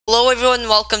Hello everyone,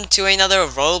 welcome to another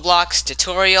Roblox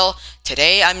tutorial.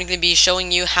 Today I'm going to be showing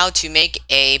you how to make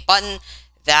a button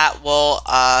that will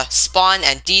spawn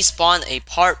and despawn a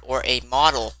part or a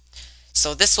model.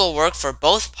 So this will work for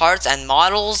both parts and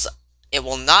models. It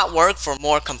will not work for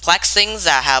more complex things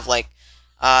that have like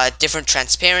different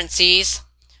transparencies,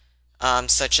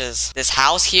 such as this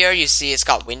house here. You see it's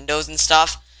got windows and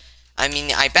stuff. I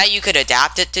mean, I bet you could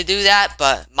adapt it to do that,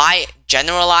 but my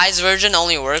generalized version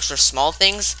only works for small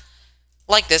things,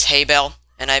 like this hay bale,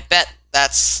 and I bet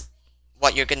that's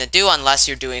what you're gonna do unless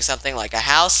you're doing something like a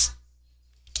house.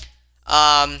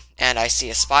 And I see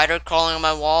a spider crawling on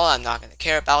my wall. I'm not gonna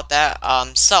care about that.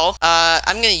 I'm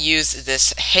gonna use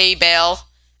this hay bale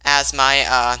as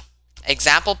my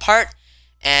example part,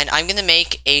 and I'm gonna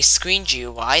make a screen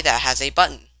GUI that has a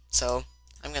button. So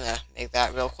I'm gonna make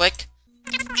that real quick.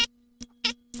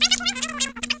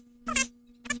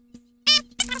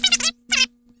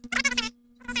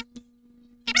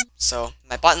 So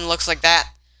my button looks like that,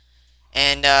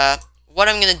 and what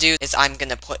I'm gonna do is I'm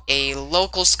gonna put a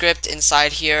local script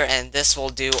inside here, and this will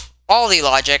do all the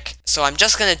logic. So I'm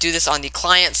just gonna do this on the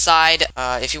client side.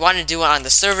 If you want to do it on the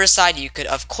server side, you could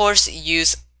of course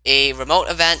use a remote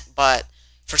event, but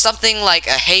for something like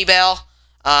a hay bale,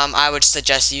 I would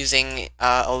suggest using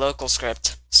a local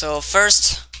script. So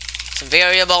first, some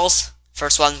variables.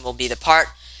 First one will be the part,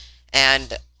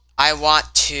 and I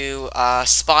want to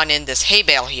spawn in this hay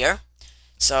bale here.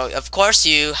 So of course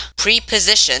you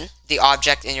pre-position the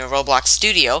object in your Roblox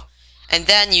studio, and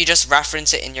then you just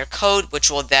reference it in your code, which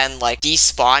will then like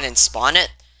despawn and spawn it.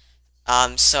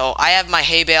 So I have my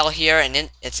hay bale here,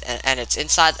 and it's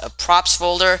inside a props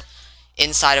folder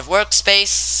inside of workspace.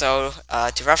 So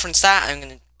to reference that, I'm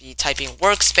going to be typing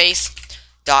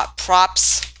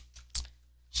workspace.props,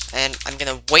 and I'm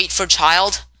going to wait for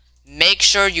child. Make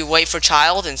sure you wait for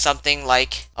child in something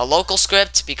like a local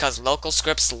script, because local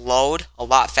scripts load a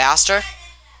lot faster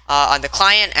on the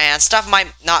client, and stuff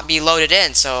might not be loaded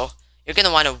in, so you're going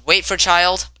to want to wait for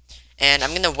child. And I'm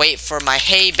going to wait for my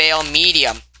hay bale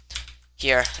medium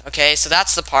here. Okay, so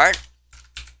that's the part.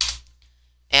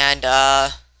 And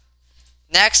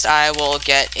next I will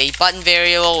get a button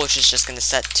variable, which is just going to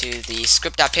set to the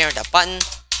script.parent.button.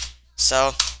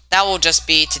 So that will just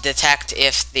be to detect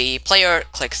if the player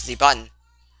clicks the button.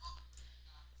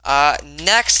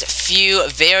 Next few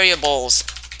variables: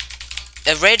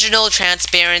 original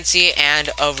transparency and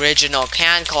original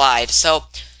can collide. So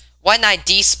when I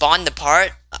despawn the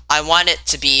part, I want it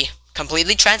to be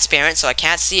completely transparent so I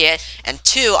can't see it, and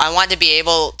two, I want to be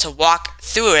able to walk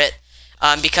through it,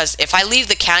 because if I leave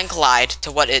the can collide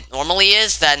to what it normally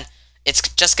is, then it's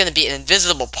just going to be an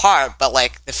invisible part, but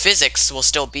like the physics will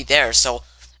still be there, so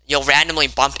you'll randomly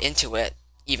bump into it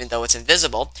even though it's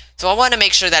invisible. So I want to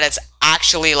make sure that it's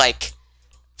actually like,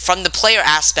 from the player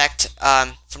aspect,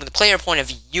 from the player point of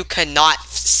view, you cannot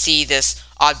see this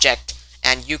object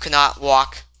and you cannot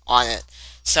walk on it.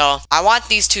 So I want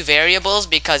these two variables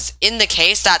because in the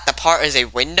case that the part is a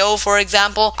window, for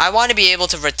example, I want to be able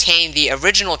to retain the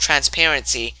original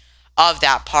transparency of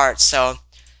that part. So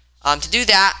to do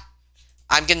that,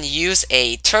 I'm going to use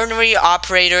a ternary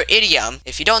operator idiom.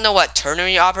 If you don't know what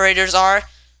ternary operators are,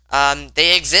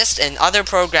 they exist in other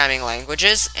programming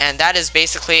languages, and that is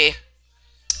basically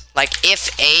like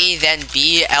if A, then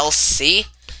B, else C.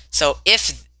 So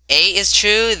if A is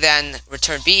true, then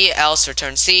return B, else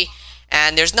return C.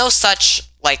 And there's no such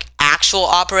like actual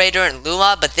operator in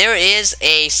Luma, but there is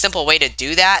a simple way to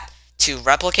do that, to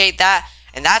replicate that,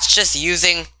 and that's just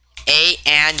using A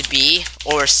and B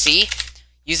or C,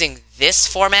 using this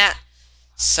format.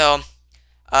 So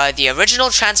the original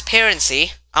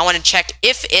transparency, I want to check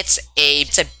if it's a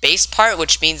base part,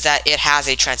 which means that it has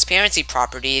a transparency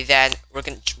property, then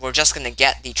we're just gonna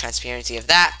get the transparency of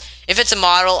that. If it's a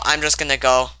model, I'm just gonna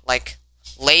go like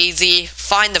lazy,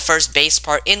 find the first base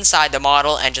part inside the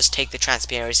model and just take the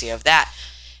transparency of that.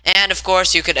 And of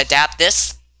course you could adapt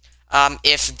this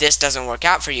if this doesn't work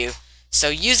out for you. So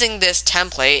using this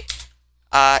template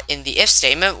in the if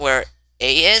statement, where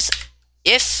A is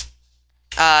if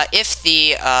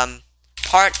the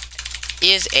part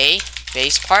is a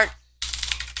base part,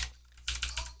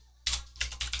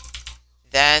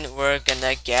 then we're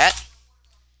gonna get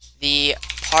the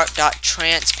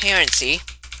part.transparency,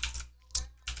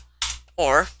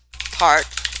 or part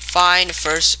find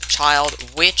first child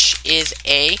which is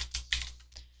A,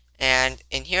 and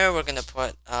in here we're gonna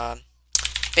put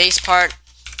base part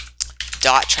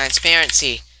dot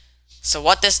transparency. So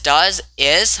what this does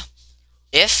is,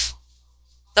 if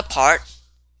the part,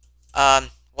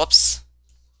 whoops,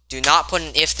 do not put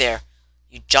an if there,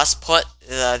 you just put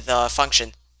the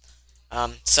function.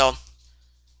 So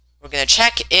we're going to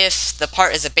check if the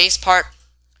part is a base part.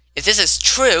 If this is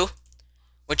true,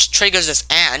 which triggers this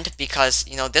AND, because,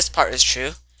 you know, this part is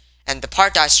true, and the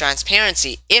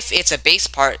part.transparency, if it's a base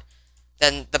part,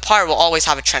 then the part will always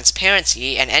have a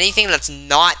transparency, and anything that's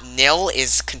not nil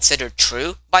is considered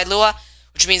true by Lua,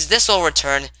 which means this will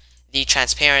return the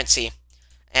transparency.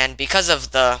 And because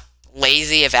of the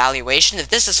lazy evaluation, if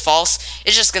this is false,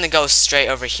 it's just going to go straight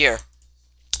over here.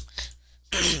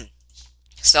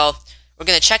 So we're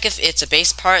going to check if it's a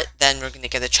base part, then we're going to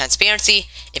get the transparency.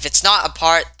 If it's not a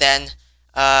part, then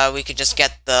we could just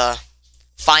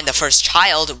find the first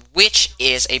child, which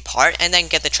is a part, and then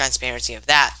get the transparency of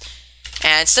that.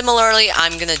 And similarly,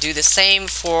 I'm going to do the same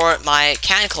for my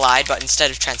can collide, but instead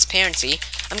of transparency,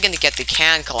 I'm going to get the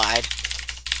can collide.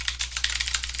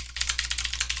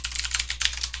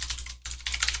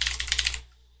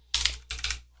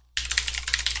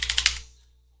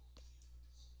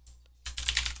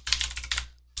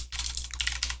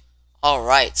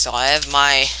 Alright, so I have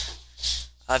my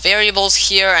variables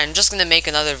here. I'm just going to make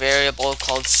another variable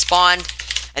called spawned,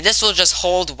 and this will just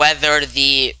hold whether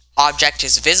the object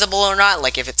is visible or not,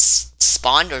 like if it's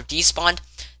spawned or despawned.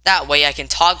 That way I can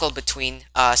toggle between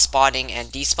spawning and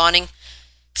despawning.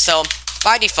 So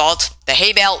by default, the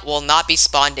hay bale will not be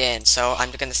spawned in, so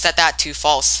I'm going to set that to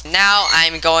false. Now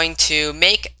I'm going to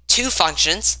make two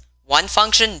functions. One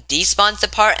function despawns the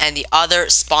part and the other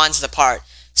spawns the part,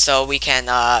 so we can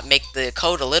make the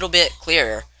code a little bit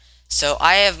clearer. So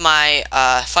I have my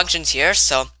functions here.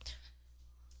 So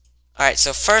alright,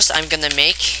 so first I'm going to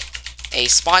make a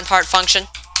spawn part function,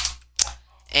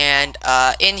 and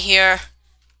in here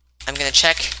I'm going to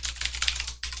check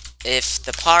if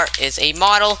the part is a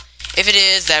model. If it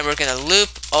is, then we're going to loop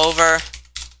over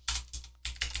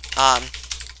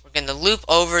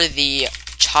the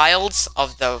childs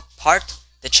of the part,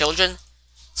 the children.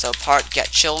 So part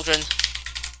get children.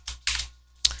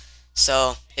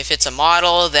 So if it's a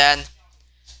model, then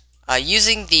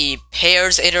using the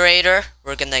pairs iterator,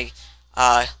 we're going to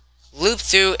loop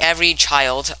through every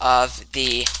child of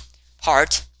the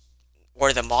part,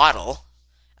 or the model,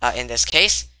 in this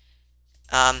case.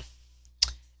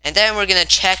 And then we're going to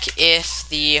check if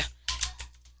the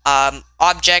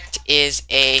object is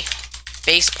a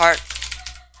base part.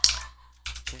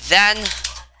 Then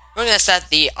we're going to set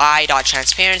the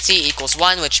i.transparency equals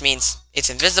 1, which means it's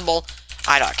invisible.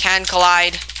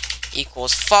 i.canCollide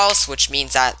equals false, which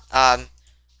means that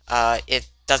it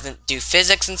doesn't do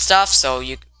physics and stuff, so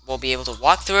you will be able to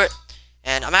walk through it.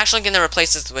 And I'm actually going to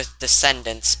replace this with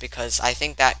descendants, because I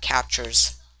think that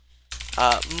captures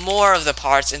more of the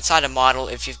parts inside a model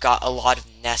if you've got a lot of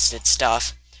nested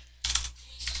stuff.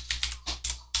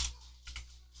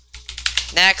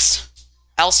 Next,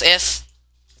 else if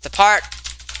the part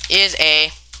is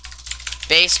a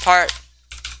base part,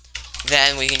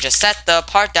 then we can just set the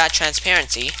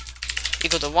part.transparency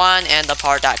equal to 1 and the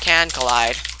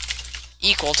part.canCollide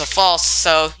equal to false.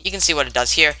 So you can see what it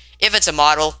does here. If it's a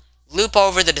model, loop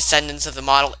over the descendants of the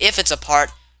model. If it's a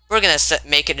part, we're going to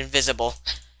make it invisible.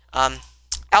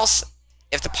 Else,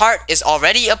 if the part is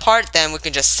already a part, then we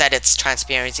can just set its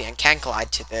transparency and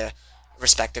canCollide to the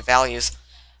respective values.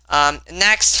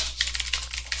 Next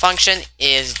function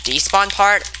is despawn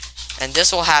part, and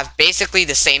this will have basically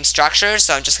the same structure,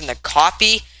 so I'm just going to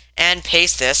copy and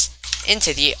paste this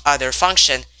into the other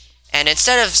function. And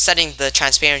instead of setting the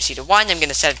transparency to 1, I'm going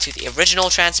to set it to the original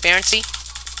transparency.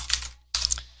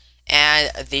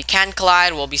 And the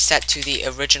canCollide will be set to the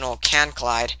original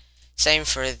canCollide. Same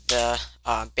for the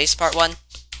base part one.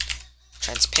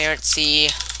 Transparency,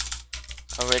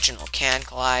 original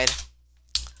canCollide.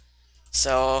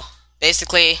 So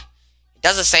basically, it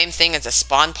does the same thing as a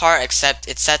spawn part, except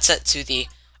it sets it to the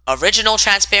original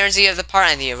transparency of the part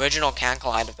and the original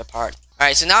canCollide of the part.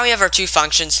 Alright, so now we have our two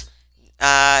functions.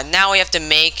 Now we have to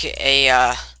make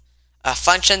a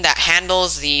function that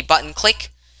handles the button click.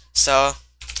 So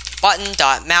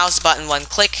button.mouse button one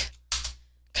click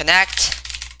connect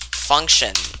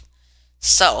function.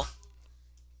 So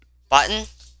button,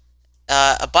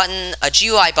 a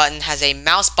GUI button has a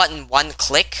mouse button one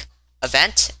click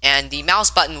event, and the mouse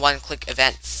button one click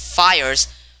event fires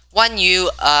when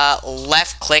you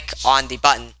left click on the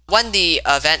button. When the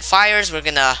event fires, we're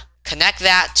gonna connect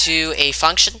that to a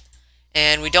function,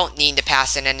 and we don't need to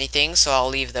pass in anything, so I'll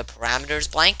leave the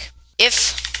parameters blank.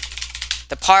 If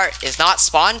the part is not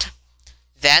spawned,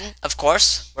 then of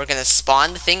course we're gonna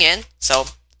spawn the thing in. So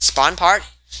spawn part,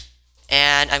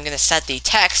 and I'm gonna set the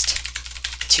text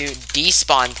to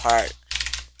despawn part,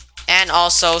 and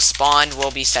also spawned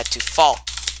will be set to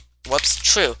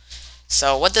true.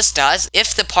 So what this does,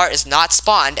 if the part is not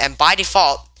spawned, and by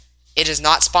default it is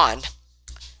not spawned,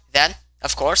 then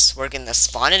of course, we're going to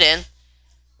spawn it in.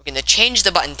 We're going to change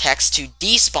the button text to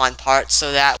despawn part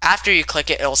so that after you click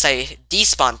it, it'll say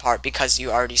despawn part because you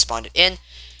already spawned it in.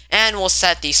 And we'll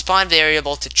set the spawn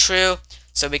variable to true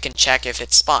so we can check if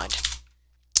it's spawned.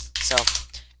 So,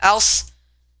 else,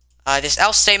 this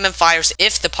else statement fires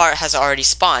if the part has already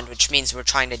spawned, which means we're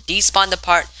trying to despawn the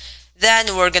part.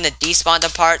 Then we're going to despawn the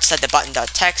part, set the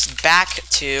button.text back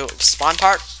to spawn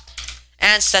part,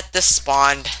 and set the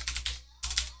spawned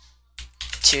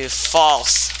to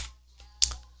false.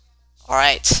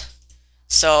 Alright,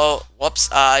 so, whoops,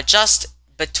 just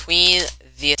between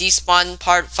the despawn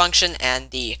part function and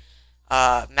the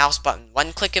mouse button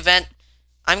one-click event,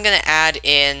 I'm going to add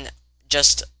in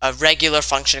just a regular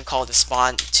function called the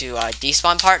spawn to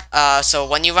despawn part. So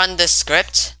when you run this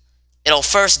script, it'll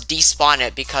first despawn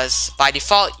it because by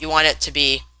default you want it to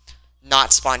be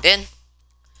not spawned in.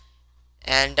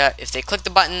 And if they click the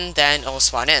button, then it'll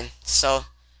spawn in. So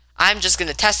I'm just going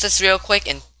to test this real quick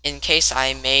in case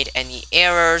I made any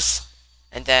errors,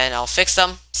 and then I'll fix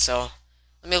them. So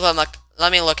let me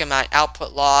look at my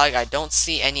output log. I don't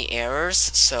see any errors,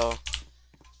 so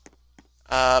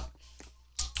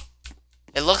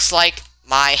it looks like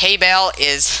my hay bale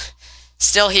is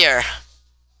still here.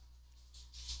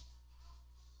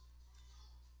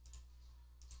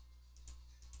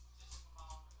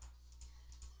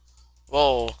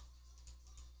 Whoa.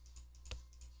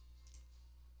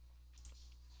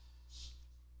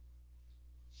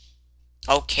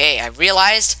 Okay, I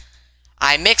realized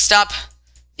I mixed up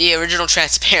the original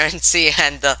transparency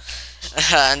and the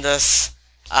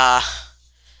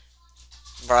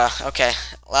bruh. Okay.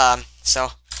 So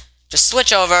just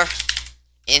switch over.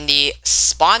 In the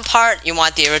spawn part, you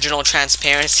want the original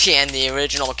transparency and the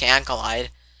original can collide.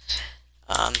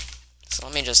 So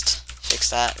let me just fix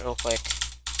that real quick.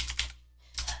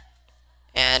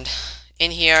 And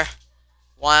in here,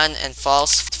 1 and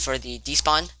false for the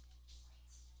despawn.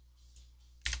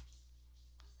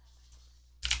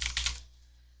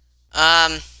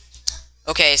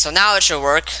 Okay, so now it should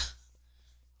work.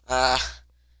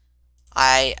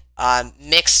 I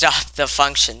mixed up the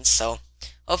functions, so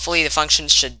hopefully the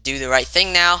functions should do the right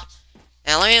thing now.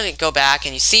 And let me go back,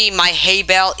 and you see my hay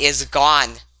bale is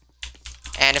gone.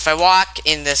 And if I walk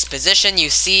in this position, you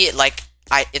see like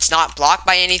it's not blocked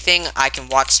by anything. I can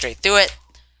walk straight through it.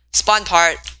 Spawn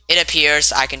part, it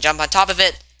appears. I can jump on top of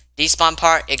it. Despawn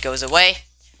part, it goes away.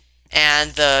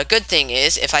 And the good thing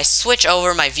is, if I switch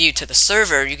over my view to the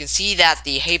server, you can see that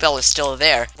the hay bale is still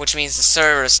there, which means the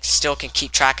server still can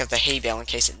keep track of the hay bale in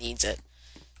case it needs it.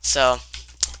 So,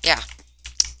 yeah.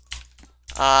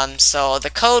 So the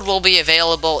code will be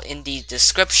available in the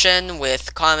description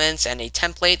with comments and a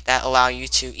template that allow you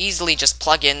to easily just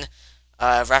plug in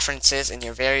references in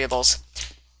your variables.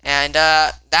 And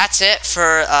that's it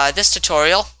for this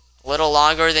tutorial. A little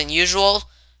longer than usual.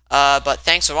 But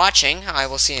thanks for watching. I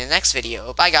will see you in the next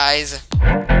video. Bye, guys.